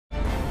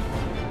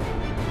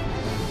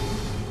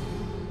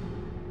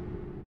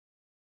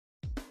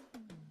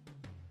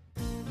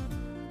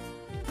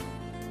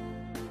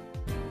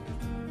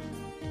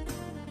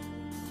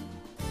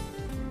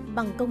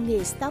Bằng công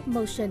nghệ stop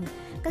motion,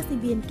 các sinh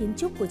viên kiến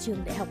trúc của trường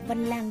Đại học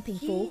Văn Lang thành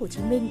phố Hồ Chí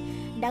Minh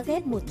đã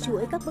ghép một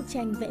chuỗi các bức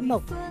tranh vẽ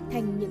mộc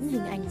thành những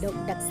hình ảnh động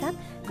đặc sắc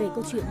về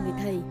câu chuyện người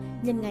thầy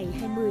nhân ngày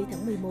 20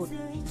 tháng 11.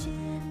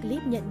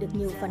 Clip nhận được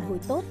nhiều phản hồi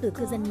tốt từ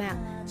cư dân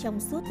mạng trong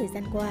suốt thời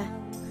gian qua.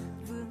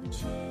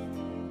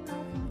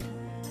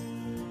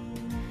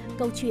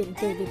 Câu chuyện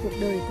kể về cuộc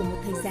đời của một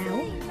thầy giáo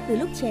từ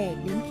lúc trẻ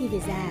đến khi về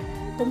già,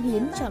 cống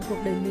hiến trọn cuộc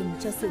đời mình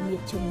cho sự nghiệp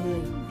chồng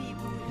người.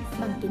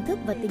 Bằng kiến thức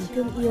và tình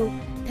thương yêu,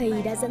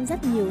 thầy đã dẫn dắt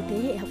nhiều thế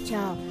hệ học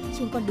trò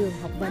trên con đường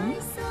học vấn.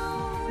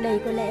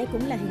 Đây có lẽ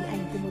cũng là hình ảnh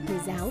của một thầy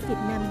giáo Việt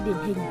Nam điển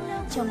hình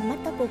trong mắt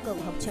các cô cậu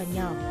học trò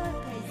nhỏ.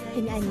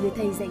 Hình ảnh người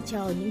thầy dạy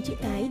trò những chữ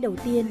cái đầu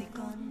tiên,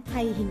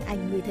 hay hình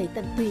ảnh người thầy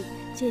tận tụy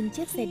trên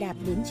chiếc xe đạp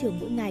đến trường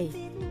mỗi ngày.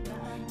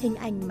 Hình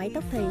ảnh mái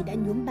tóc thầy đã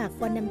nhuốm bạc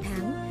qua năm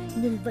tháng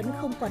nhưng vẫn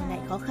không quản ngại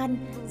khó khăn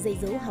dạy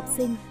dỗ học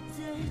sinh.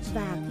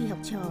 Và khi học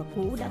trò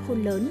cũ đã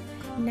khôn lớn,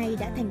 nay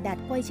đã thành đạt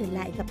quay trở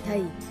lại gặp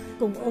thầy,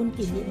 cùng ôn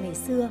kỷ niệm ngày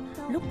xưa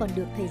lúc còn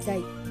được thầy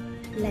dạy,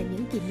 là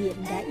những kỷ niệm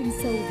đã in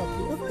sâu vào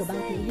ký ức của bao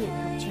thế hệ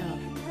học trò.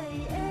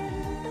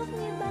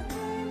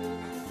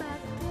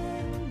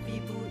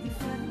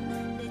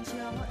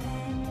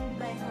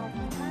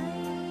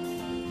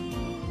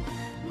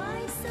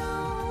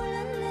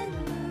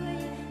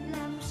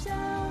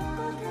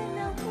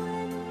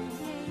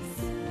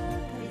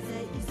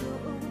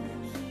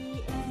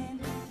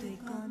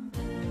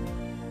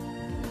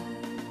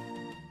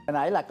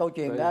 Nãy là câu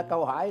chuyện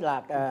câu hỏi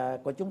là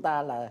của chúng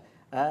ta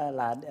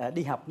là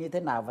đi học như thế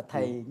nào và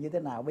thầy như thế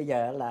nào. Bây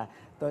giờ là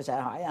tôi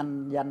sẽ hỏi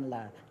anh Danh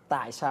là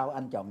tại sao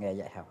anh chọn nghề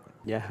dạy học?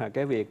 Dạ,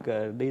 cái việc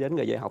đi đến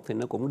nghề dạy học thì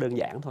nó cũng đơn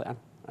giản thôi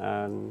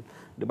anh.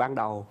 Từ ban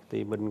đầu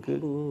thì mình cứ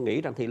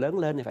nghĩ rằng thì lớn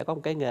lên thì phải có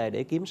một cái nghề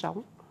để kiếm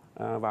sống.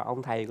 Và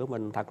ông thầy của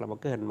mình thật là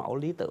một cái hình mẫu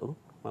lý tưởng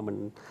mà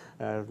mình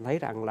thấy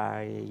rằng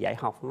là dạy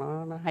học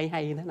nó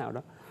hay như thế nào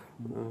đó.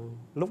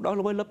 Lúc đó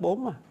mới lớp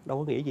 4 mà đâu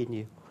có nghĩ gì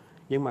nhiều.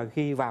 Nhưng mà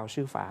khi vào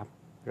sư phạm,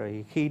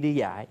 rồi khi đi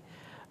dạy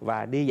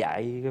và đi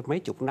dạy mấy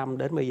chục năm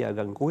đến bây giờ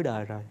gần cuối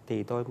đời rồi,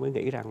 thì tôi mới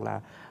nghĩ rằng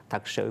là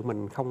thật sự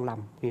mình không lầm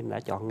khi đã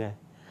chọn nghề.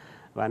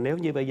 Và nếu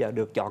như bây giờ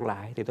được chọn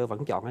lại thì tôi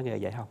vẫn chọn cái nghề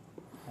dạy học.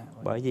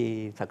 Bởi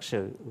vì thật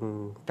sự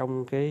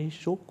trong cái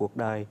suốt cuộc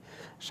đời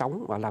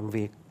sống và làm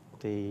việc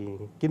thì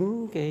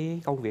chính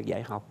cái công việc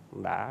dạy học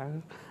đã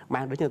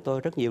mang đến cho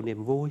tôi rất nhiều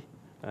niềm vui.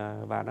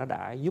 Và nó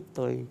đã giúp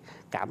tôi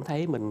cảm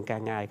thấy mình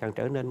càng ngày càng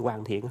trở nên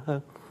hoàn thiện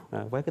hơn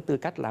với cái tư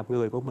cách làm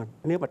người của mình.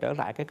 Nếu mà trở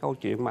lại cái câu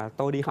chuyện mà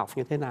tôi đi học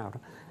như thế nào đó,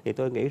 thì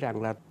tôi nghĩ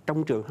rằng là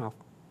trong trường học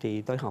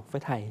thì tôi học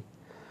với thầy.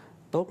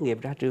 Tốt nghiệp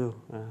ra trường,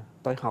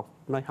 tôi học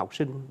nơi học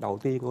sinh đầu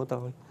tiên của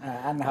tôi.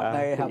 Anh học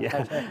nơi học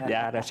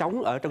dạ, rồi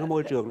sống ở trong cái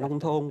môi trường nông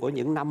thôn của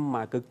những năm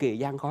mà cực kỳ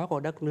gian khó của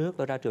đất nước.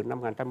 Tôi ra trường năm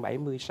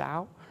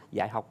 1976,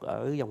 dạy học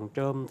ở Dòng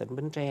Trôm, tỉnh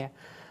Bến Tre.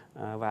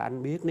 Và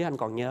anh biết, nếu anh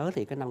còn nhớ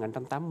thì cái năm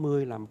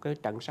 1980 là một cái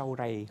trận sâu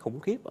rầy khủng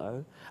khiếp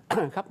ở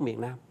khắp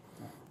miền Nam,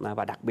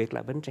 và đặc biệt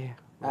là Bến Tre.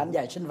 Anh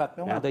dạy sinh vật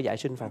đúng không? Tôi dạy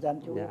sinh vật.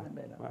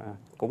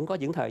 Cũng có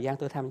những thời gian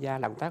tôi tham gia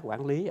làm công tác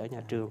quản lý ở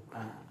nhà trường.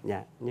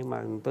 Nhưng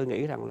mà tôi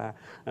nghĩ rằng là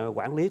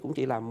quản lý cũng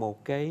chỉ là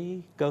một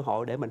cái cơ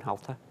hội để mình học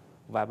thôi.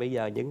 Và bây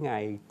giờ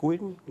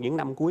những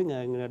năm cuối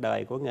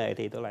đời của nghề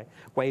thì tôi lại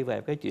quay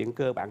về cái chuyện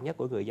cơ bản nhất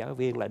của người giáo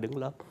viên là đứng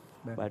lớp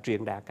và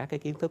truyền đạt các cái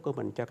kiến thức của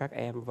mình cho các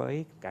em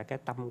với cả cái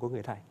tâm của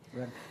người thầy.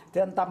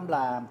 Thế anh Tâm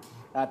là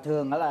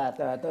thường là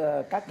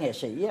các nghệ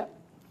sĩ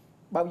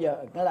bao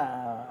giờ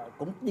là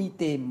cũng đi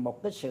tìm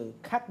một cái sự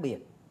khác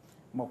biệt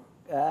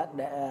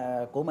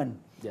của mình.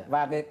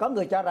 Và có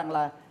người cho rằng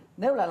là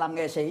nếu là làm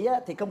nghệ sĩ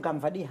thì không cần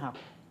phải đi học.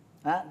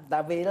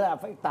 Tại vì là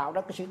phải tạo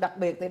ra cái sự đặc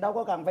biệt thì đâu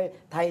có cần phải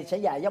thầy sẽ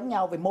dạy giống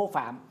nhau về mô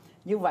phạm.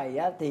 Như vậy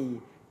thì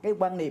cái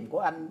quan niệm của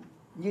anh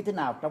như thế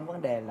nào trong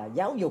vấn đề là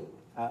giáo dục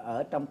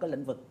ở trong cái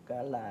lĩnh vực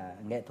là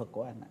nghệ thuật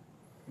của anh?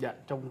 Dạ,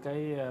 trong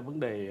cái vấn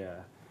đề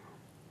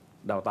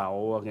đào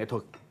tạo nghệ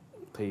thuật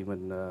thì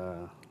mình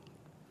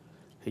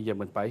hiện giờ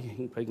mình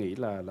phải nghĩ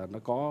là nó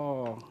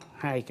có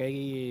hai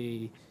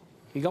cái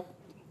gốc,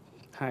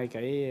 hai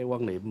cái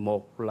quan niệm.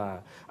 Một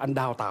là anh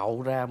đào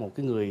tạo ra một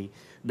cái người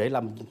để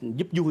làm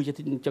giúp vui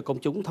cho công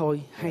chúng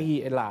thôi,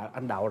 hay là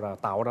anh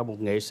tạo ra một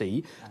nghệ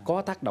sĩ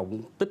có tác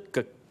động tích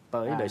cực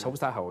tới đời sống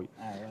xã hội.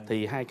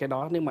 Thì hai cái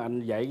đó, nếu mà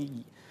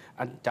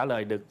anh trả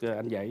lời được,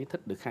 anh giải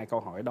thích được hai câu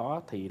hỏi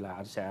đó thì là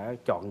anh sẽ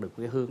chọn được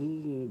cái hướng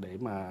để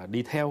mà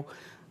đi theo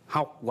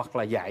học hoặc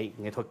là dạy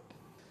nghệ thuật.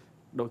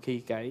 Đôi khi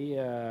cái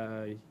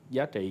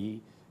giá trị,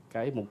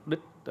 cái mục đích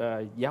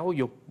giáo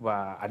dục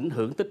và ảnh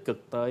hưởng tích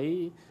cực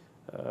tới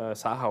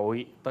xã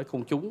hội, tới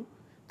công chúng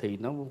thì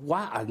nó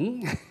quá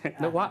ẩn,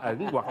 nó quá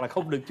ẩn hoặc là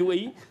không được chú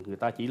ý. Người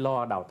ta chỉ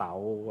lo đào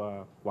tạo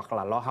hoặc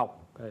là lo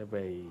học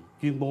về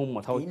chuyên môn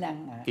mà thôi,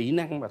 kỹ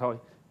năng mà thôi.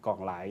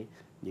 Còn lại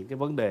những cái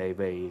vấn đề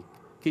về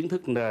kiến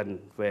thức nền,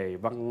 về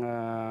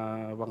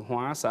văn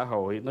hóa xã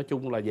hội, nói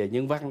chung là về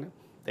nhân văn đó,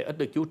 thì ít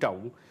được chú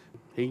trọng.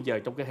 Hiện giờ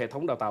trong cái hệ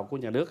thống đào tạo của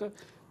nhà nước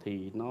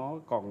thì nó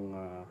còn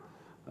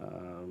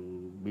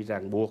bị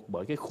ràng buộc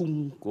bởi cái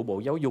khung của Bộ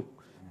Giáo dục,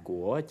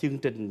 của chương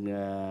trình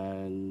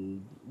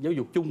giáo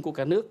dục chung của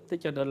cả nước. Thế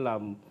cho nên là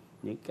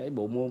những cái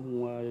bộ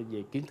môn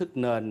về kiến thức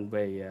nền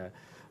về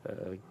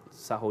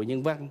xã hội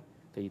nhân văn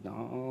thì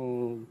nó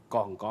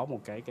còn có một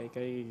cái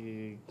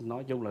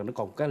nói chung là nó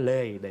còn cái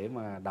lề để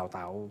mà đào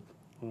tạo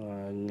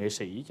nghệ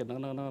sĩ cho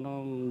nó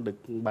được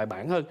bài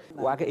bản hơn.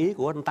 Qua cái ý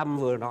của anh Tâm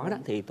vừa nói đó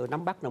thì tôi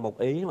nắm bắt được một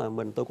ý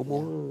mà tôi cũng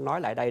muốn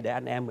nói lại đây để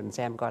anh em mình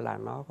xem coi là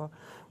nó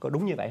có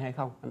đúng như vậy hay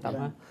không anh Tâm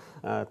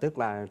ha. Tức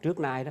là trước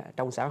nay đó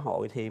trong xã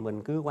hội thì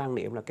mình cứ quan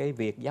niệm là cái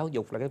việc giáo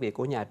dục là cái việc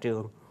của nhà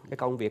trường, cái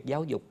công việc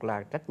giáo dục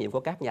là trách nhiệm của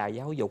các nhà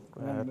giáo dục,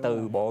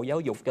 từ Bộ Giáo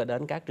dục cho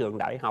đến các trường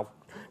đại học,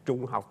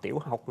 trung học, tiểu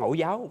học, mẫu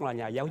giáo cũng là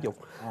nhà giáo dục.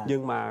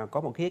 Nhưng mà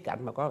có một khía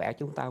cạnh mà có vẻ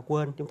chúng ta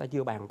quên, chúng ta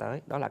chưa bàn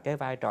tới, đó là cái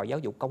vai trò giáo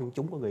dục công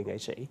chúng của người nghệ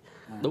sĩ.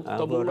 Đúng,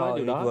 tôi muốn nói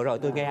điều đó. Vừa rồi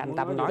tôi nghe anh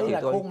Tâm nói thì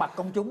tôi khuôn mặt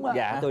công chúng á.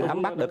 Dạ, tôi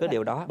nắm bắt được cái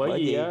điều đó. Bởi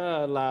vì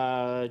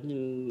là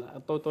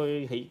tôi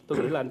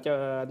nghĩ là anh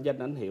Danh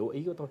anh hiểu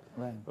ý của tôi.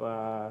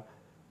 Và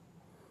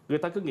người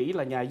ta cứ nghĩ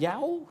là nhà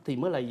giáo thì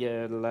mới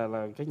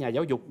là cái nhà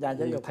giáo dục,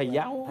 thầy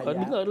giáo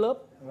đứng ở lớp,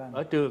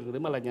 ở trường để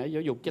mà là nhà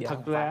giáo dục, chứ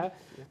thật ra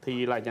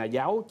thì là nhà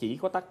giáo chỉ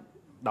có tác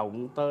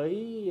động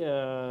tới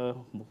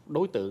một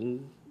đối tượng,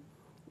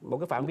 một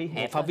cái phạm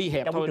vi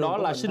hẹp thôi, đó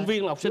là sinh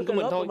viên, là học sinh của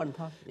mình thôi.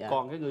 Dạ.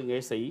 Còn cái người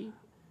nghệ sĩ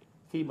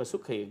khi mà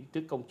xuất hiện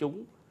trước công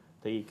chúng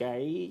thì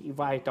cái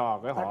vai trò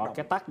của họ,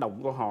 cái tác động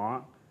của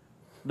họ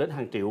đến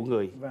hàng triệu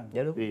người.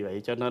 Vì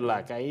vậy cho nên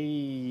là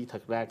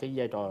thật ra cái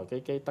vai trò,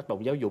 cái tác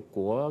động giáo dục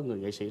của người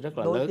nghệ sĩ rất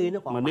là lớn.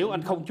 Mà nếu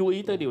anh không chú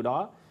ý tới điều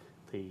đó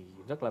thì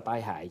rất là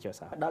tai hại cho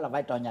xã hội. Đó là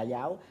vai trò nhà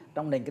giáo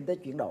trong nền kinh tế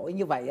chuyển đổi.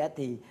 Như vậy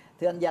thì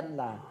thưa anh Danh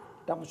là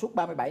trong suốt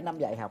 37 năm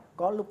dạy học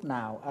có lúc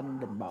nào anh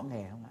định bỏ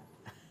nghề không ạ?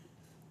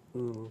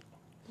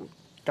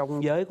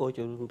 Trong giới của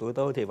tụi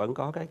tôi thì vẫn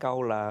có cái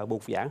câu là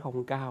bục giảng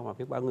không cao mà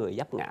biết bao người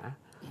vấp ngã.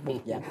 Bục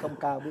giảng không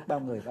cao biết bao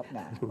người vấp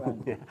ngã.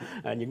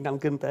 Những năm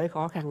kinh tế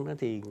khó khăn đó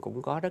thì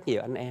cũng có rất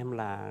nhiều anh em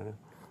là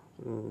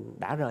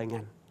đã rời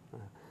ngành.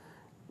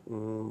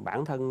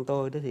 Bản thân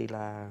tôi đó thì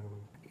là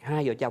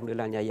hai vợ chồng đều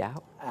là nhà giáo.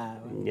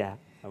 Dạ.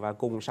 Và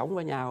cùng sống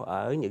với nhau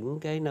ở những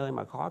cái nơi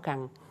mà khó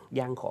khăn,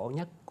 gian khổ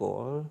nhất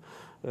của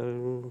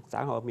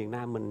xã hội miền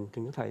Nam mình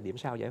trong những thời điểm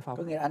sau giải phóng.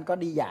 Có nghĩa là anh có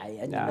đi dạy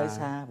ở những nơi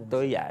xa?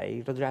 Tôi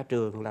dạy, tôi ra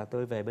trường là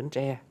tôi về Bến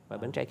Tre. Và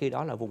Bến Tre khi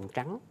đó là vùng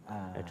trắng.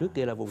 Trước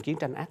kia là vùng chiến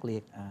tranh ác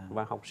liệt.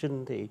 Và học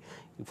sinh thì,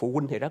 phụ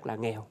huynh thì rất là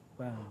nghèo.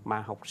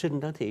 Mà học sinh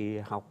đó thì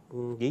học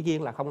dĩ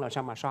nhiên là không làm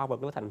sao mà so với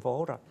cái thành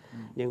phố rồi.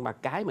 Nhưng mà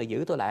cái mà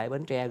giữ tôi lại ở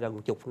Bến Tre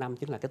gần chục năm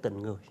chính là cái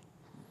tình người.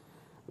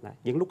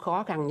 Những lúc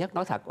khó khăn nhất,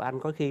 nói thật của anh,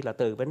 có khi là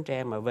từ Bến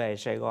Tre mà về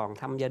Sài Gòn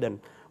thăm gia đình,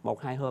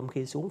 1-2 hôm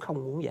khi xuống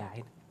không muốn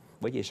dạy.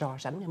 Bởi vì so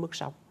sánh cái mức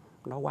sống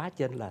nó quá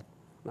chênh lệch.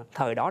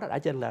 Thời đó đã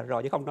chênh lệch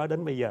rồi chứ không nói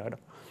đến bây giờ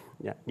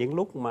đâu. Những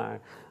lúc mà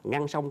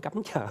ngăn sông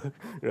cấm chợ,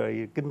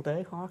 rồi kinh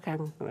tế khó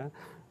khăn,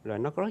 rồi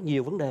nó có rất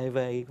nhiều vấn đề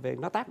về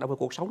nó tác động vào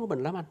cuộc sống của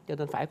mình lắm anh, cho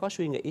nên phải có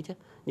suy nghĩ chứ.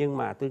 Nhưng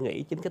mà tôi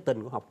nghĩ chính cái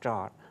tình của học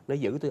trò nó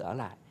giữ tôi ở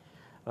lại.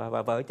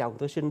 Và vợ chồng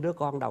tôi sinh đứa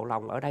con đầu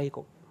lòng ở đây,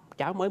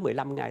 cháu mới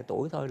 15 ngày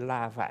tuổi thôi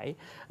là phải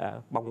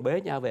bồng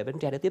bế nhau về Bến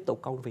Tre để tiếp tục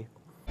công việc.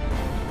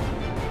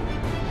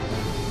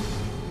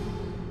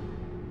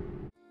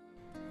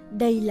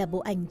 Đây là bộ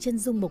ảnh chân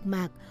dung mộc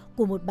mạc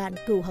của một bạn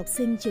cựu học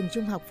sinh trường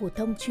Trung học phổ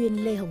thông chuyên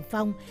Lê Hồng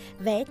Phong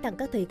vẽ tặng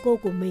các thầy cô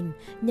của mình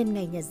nhân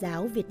ngày Nhà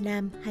giáo Việt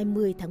Nam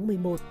 20 tháng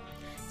 11.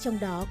 Trong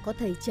đó có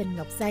thầy Trần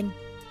Ngọc Danh.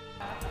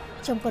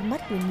 Trong con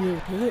mắt của nhiều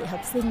thế hệ học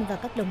sinh và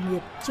các đồng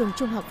nghiệp trường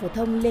Trung học phổ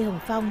thông Lê Hồng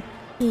Phong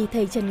thì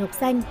thầy Trần Ngọc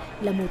Danh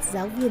là một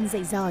giáo viên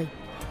dạy giỏi,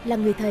 là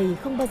người thầy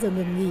không bao giờ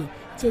ngừng nghỉ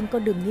trên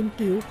con đường nghiên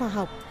cứu khoa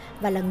học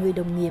và là người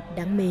đồng nghiệp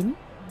đáng mến.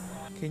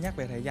 Khi nhắc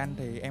về thầy Danh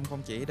thì em không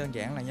chỉ đơn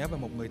giản là nhớ về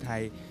một người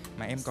thầy,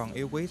 mà em còn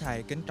yêu quý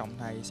thầy, kính trọng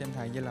thầy, xem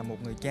thầy như là một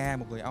người cha,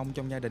 một người ông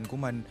trong gia đình của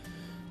mình.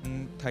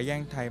 Thời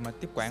gian thầy mà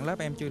tiếp quản lớp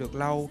em chưa được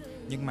lâu,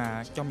 nhưng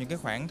mà trong những cái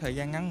khoảng thời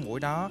gian ngắn ngủi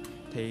đó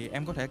thì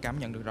em có thể cảm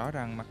nhận được rõ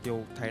rằng mặc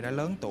dù thầy đã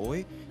lớn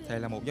tuổi, thầy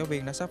là một giáo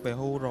viên đã sắp về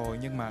hưu rồi,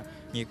 nhưng mà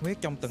nhiệt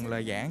huyết trong từng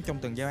lời giảng, trong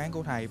từng giáo án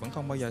của thầy vẫn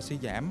không bao giờ suy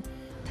giảm.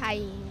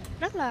 Thầy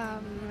rất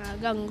là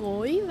gần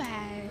gũi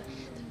và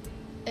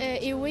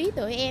yêu quý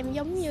tụi em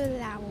giống như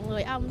là một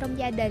người ông trong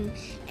gia đình.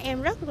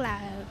 Em rất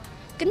là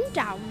kính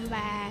trọng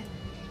và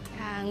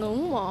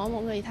ngưỡng mộ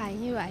một người thầy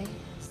như vậy.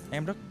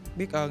 Em rất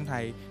biết ơn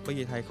thầy bởi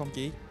vì thầy không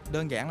chỉ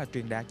đơn giản là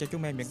truyền đạt cho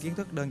chúng em những kiến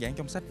thức đơn giản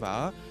trong sách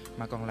vở,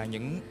 mà còn là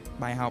những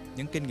bài học,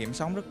 những kinh nghiệm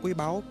sống rất quý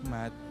báu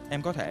mà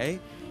em có thể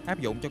áp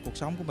dụng cho cuộc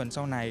sống của mình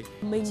sau này.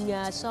 Mình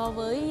so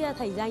với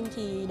thầy Danh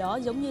thì đó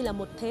giống như là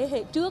một thế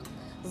hệ trước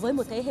với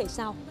một thế hệ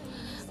sau.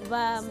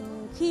 Và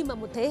khi mà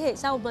một thế hệ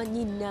sau mà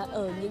nhìn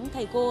ở những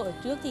thầy cô ở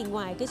trước thì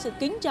ngoài cái sự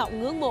kính trọng,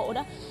 ngưỡng mộ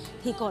đó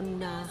thì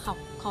còn học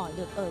hỏi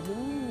được ở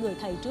những người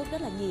thầy trước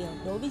rất là nhiều.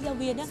 Đối với giáo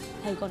viên á,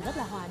 thầy còn rất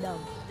là hòa đồng.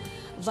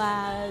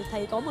 Và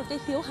thầy có một cái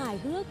khiếu hài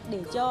hước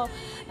để cho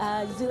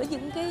giữa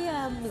những cái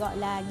gọi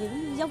là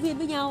những giáo viên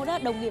với nhau đó,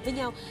 đồng nghiệp với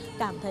nhau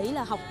cảm thấy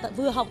là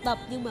vừa học tập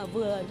nhưng mà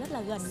vừa rất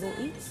là gần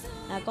gũi,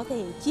 có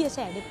thể chia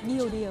sẻ được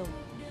nhiều điều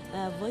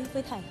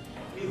với thầy.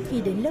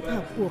 Khi đến lớp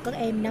học của các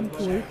em năm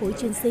cuối khối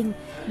chuyên sinh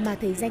mà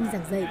thầy Danh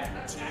giảng dạy,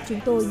 chúng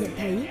tôi nhận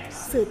thấy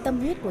sự tâm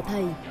huyết của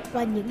thầy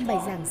qua những bài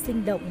giảng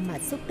sinh động mà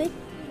xúc tích.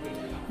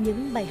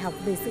 những bài học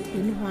về sự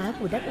tiến hóa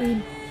của Dark Win,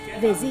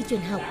 về di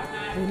truyền học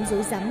vốn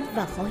rối rắm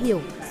và khó hiểu,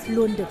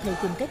 luôn được thầy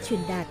tìm cách truyền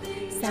đạt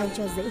sao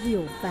cho dễ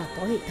hiểu và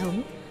có hệ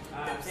thống.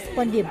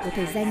 Quan điểm của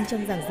thầy Danh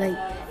trong giảng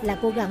dạy là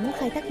cố gắng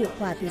khai thác hiệu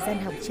quả thời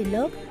gian học trên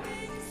lớp.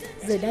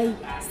 Giờ đây,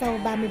 sau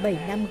 37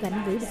 năm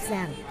gắn với bục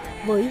giảng,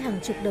 với hàng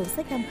chục đầu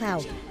sách tham khảo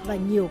và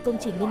nhiều công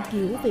trình nghiên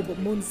cứu về bộ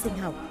môn sinh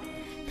học,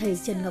 thầy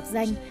Trần Ngọc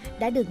Danh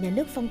đã được nhà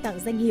nước phong tặng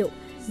danh hiệu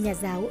nhà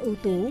giáo ưu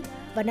tú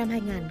vào năm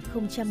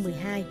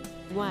 2012.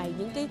 Ngoài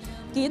những cái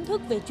kiến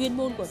thức về chuyên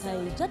môn của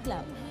thầy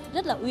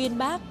rất là uyên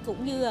bác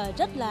cũng như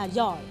rất là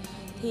giỏi,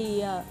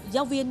 thì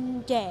giáo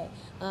viên trẻ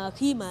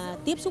khi mà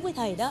tiếp xúc với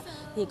thầy đó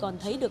thì còn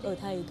thấy được ở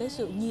thầy cái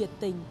sự nhiệt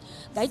tình,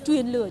 cái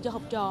truyền lửa cho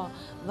học trò,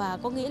 và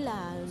có nghĩa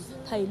là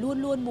thầy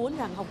luôn luôn muốn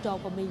rằng học trò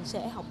của mình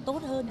sẽ học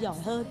tốt hơn, giỏi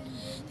hơn.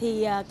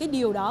 Thì cái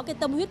điều đó, cái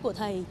tâm huyết của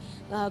thầy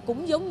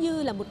cũng giống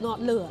như là một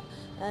ngọn lửa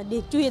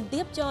để truyền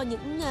tiếp cho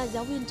những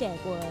giáo viên trẻ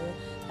của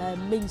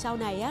mình sau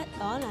này á,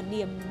 đó là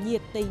niềm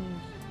nhiệt tình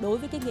đối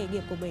với cái nghề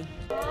nghiệp của mình.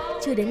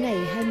 Chưa đến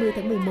ngày 20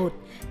 tháng 11,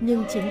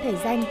 nhưng chính thầy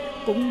Danh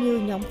cũng như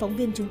nhóm phóng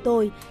viên chúng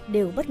tôi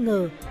đều bất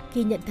ngờ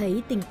khi nhận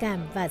thấy tình cảm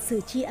và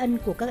sự tri ân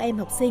của các em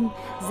học sinh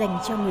dành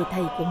cho người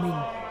thầy của mình.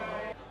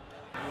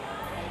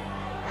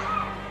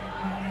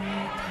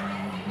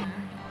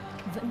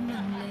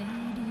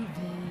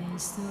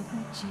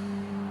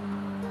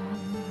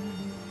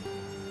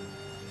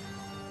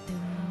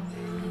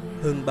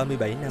 Hơn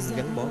 37 năm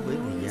gắn bó với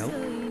nghề giáo,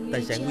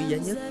 tài sản quý giá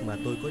nhất mà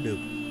tôi có được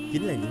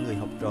chính là những người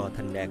học trò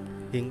thành đạt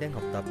hiện đang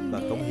học tập và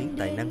cống hiến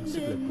tài năng, sức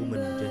lực của mình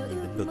trên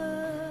nhiều lĩnh vực,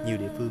 nhiều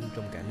địa phương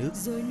trong cả nước.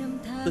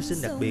 Tôi xin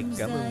đặc biệt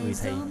cảm ơn người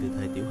thầy từ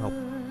thời tiểu học,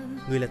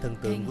 người là thần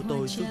tượng của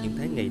tôi suốt những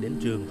tháng ngày đến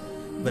trường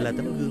và là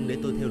tấm gương để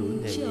tôi theo đuổi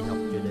nghề dạy học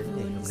cho đến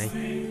ngày hôm nay.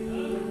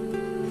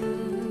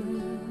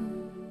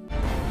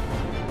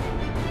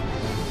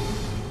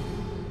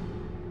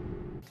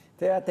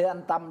 Thưa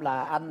anh Tâm,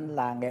 là anh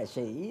là nghệ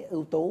sĩ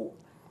ưu tú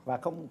và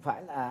không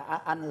phải là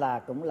anh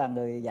cũng là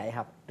người dạy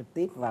học trực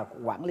tiếp và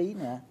quản lý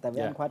nữa, tại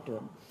vì anh khoa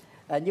trưởng.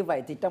 Như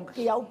vậy thì trong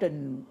cái giáo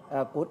trình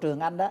của trường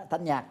anh đó,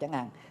 Thanh Nhạc chẳng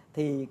hạn,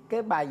 thì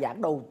cái bài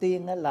giảng đầu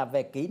tiên là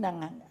về kỹ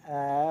năng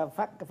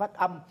phát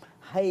âm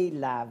hay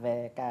là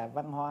về cả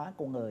văn hóa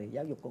con người,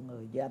 giáo dục con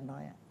người như anh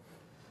nói?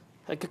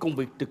 Cái công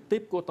việc trực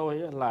tiếp của tôi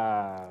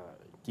là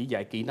chỉ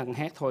dạy kỹ năng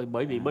hát thôi,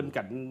 bởi vì bên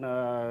cạnh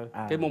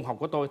cái môn học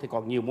của tôi thì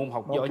còn nhiều môn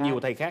học do nhiều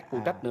thầy khác phụ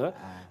trách nữa.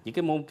 Những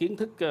cái môn kiến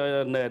thức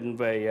nền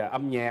về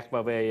âm nhạc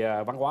và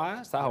về văn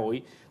hóa xã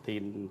hội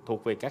thì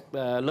thuộc về các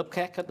lớp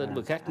khác, các lĩnh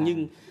vực khác.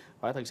 Nhưng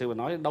phải thật sự mà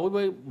nói, đối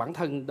với bản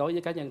thân, đối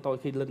với cá nhân tôi,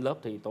 khi lên lớp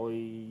thì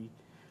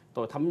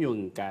tôi thấm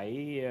nhuần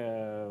cái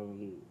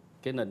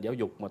nền giáo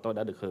dục mà tôi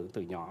đã được hưởng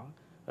từ nhỏ.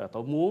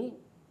 Tôi muốn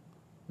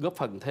góp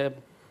phần thêm,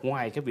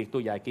 ngoài cái việc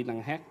tôi dạy kỹ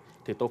năng hát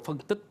thì tôi phân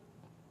tích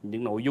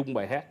những nội dung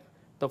bài hát,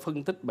 tôi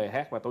phân tích bài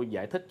hát và tôi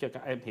giải thích cho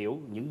các em hiểu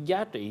những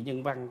giá trị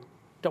nhân văn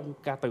trong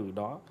ca từ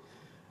đó,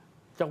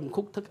 trong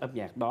khúc thức âm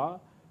nhạc đó,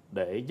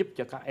 để giúp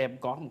cho các em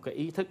có một cái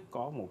ý thức,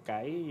 có một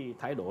cái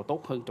thái độ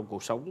tốt hơn trong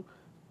cuộc sống,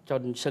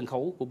 trên sân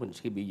khấu của mình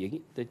khi biểu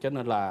diễn. Cho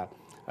nên là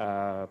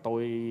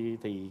tôi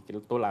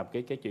làm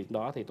cái chuyện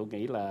đó thì tôi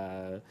nghĩ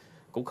là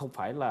cũng không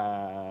phải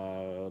là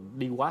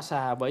đi quá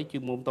xa với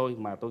chuyên môn tôi,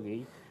 mà tôi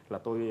nghĩ là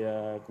tôi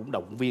cũng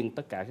động viên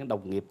tất cả các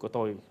đồng nghiệp của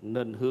tôi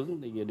nên hướng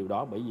điều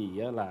đó, bởi vì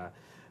là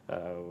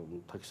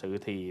thật sự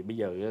thì bây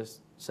giờ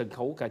sân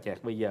khấu ca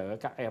nhạc bây giờ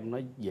các em nó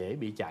dễ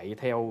bị chạy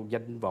theo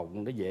danh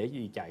vọng, nó dễ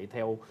bị chạy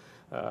theo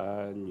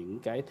những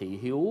cái thị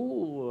hiếu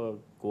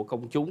của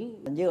công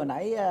chúng. Như hồi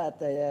nãy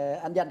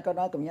anh Danh có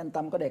nói, cùng với anh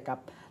Tâm có đề cập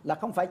là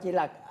không phải chỉ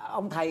là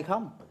ông thầy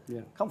không,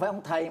 không phải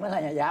ông thầy mới là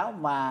nhà giáo,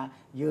 mà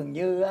dường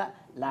như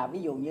là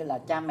ví dụ như là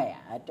cha mẹ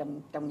ở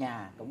trong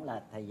nhà cũng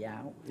là thầy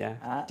giáo.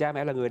 Cha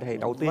mẹ là người thầy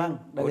đầu tiên,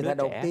 người thầy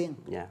đầu tiên.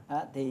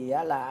 Thì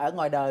là ở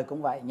ngoài đời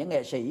cũng vậy, những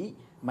nghệ sĩ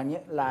mà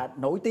là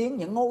nổi tiếng,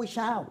 những ngôi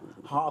sao,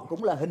 họ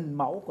cũng là hình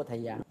mẫu của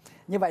thầy giáo.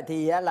 Như vậy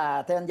thì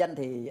là theo anh Danh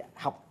thì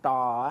học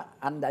trò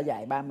anh đã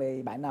dạy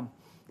 37 năm.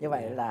 Như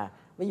vậy là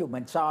ví dụ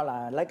mình so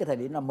là lấy cái thời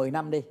điểm là 10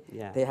 năm đi,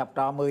 thì học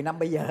trò 10 năm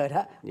bây giờ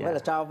đó, với là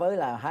so với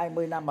là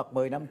 20 năm hoặc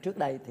 10 năm trước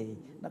đây thì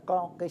nó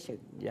có cái sự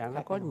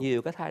nó có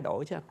nhiều cái thay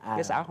đổi chứ.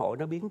 Cái xã hội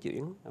nó biến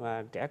chuyển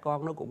và trẻ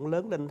con nó cũng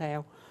lớn lên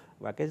theo,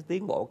 và cái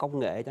tiến bộ công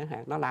nghệ chẳng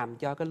hạn, nó làm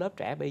cho cái lớp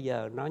trẻ bây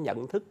giờ nó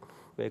nhận thức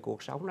về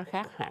cuộc sống nó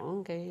khác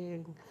hẳn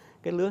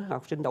cái lứa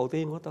học sinh đầu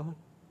tiên của tôi.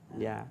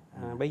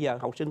 Bây giờ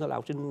học sinh tôi là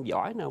học sinh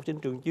giỏi, học sinh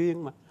trường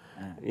chuyên mà.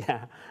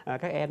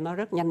 Các em nó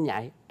rất nhanh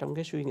nhạy trong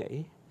cái suy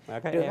nghĩ.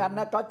 Trường anh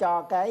nó có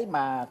cho cái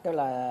mà cái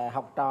là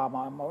học trò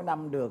mà mỗi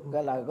năm được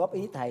cái là góp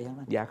ý thầy không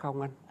anh? Dạ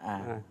không anh.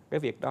 Cái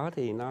việc đó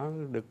thì nó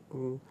được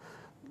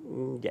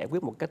giải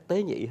quyết một cách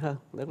tế nhị hơn,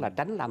 tức là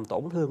tránh làm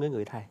tổn thương cái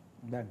người thầy.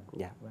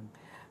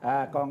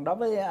 Còn đối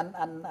với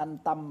anh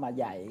Tâm mà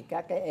dạy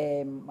các cái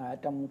em ở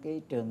trong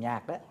cái trường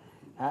nhạc đó,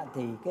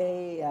 thì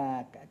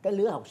cái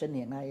lứa học sinh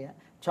hiện nay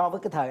so với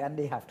cái thời anh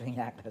đi học trường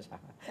nhạc là sao?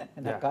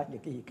 Nó có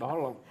những cái gì đó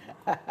là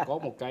có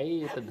một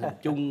cái tình hình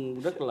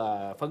chung rất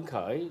là phấn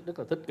khởi, rất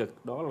là tích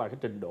cực, đó là cái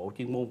trình độ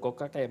chuyên môn của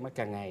các em nó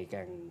càng ngày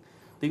càng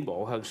tiến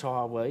bộ hơn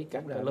so với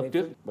các Đúng rồi, lớp về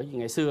trước. Bởi vì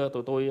ngày xưa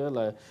tụi tôi á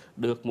là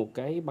được một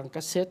cái băng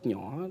cassette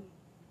nhỏ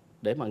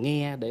để mà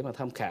nghe, để mà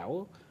tham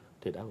khảo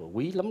thì đã là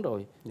quý lắm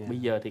rồi. Bây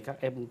giờ thì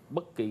các em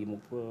bất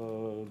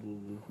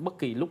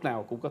kỳ lúc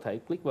nào cũng có thể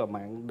click vào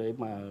mạng để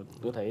mà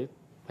có thể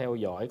theo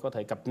dõi, có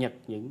thể cập nhật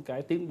những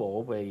cái tiến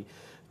bộ về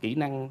kỹ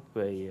năng,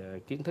 về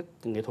kiến thức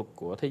nghệ thuật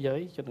của thế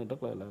giới, cho nên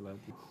rất là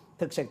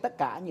thực sự tất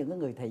cả những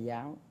người thầy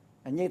giáo,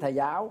 như thầy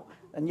giáo,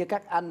 như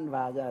các anh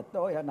và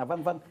tôi là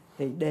vân vân,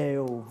 thì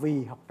đều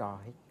vì học trò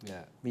hết,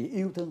 vì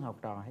yêu thương học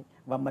trò hết,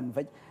 và mình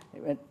phải,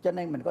 cho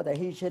nên mình có thể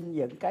hy sinh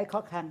những cái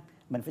khó khăn,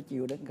 mình phải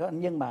chịu đựng,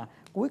 nhưng mà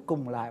cuối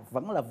cùng là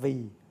vẫn là vì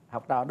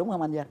học trò, đúng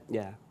không anh Danh?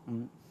 Dạ.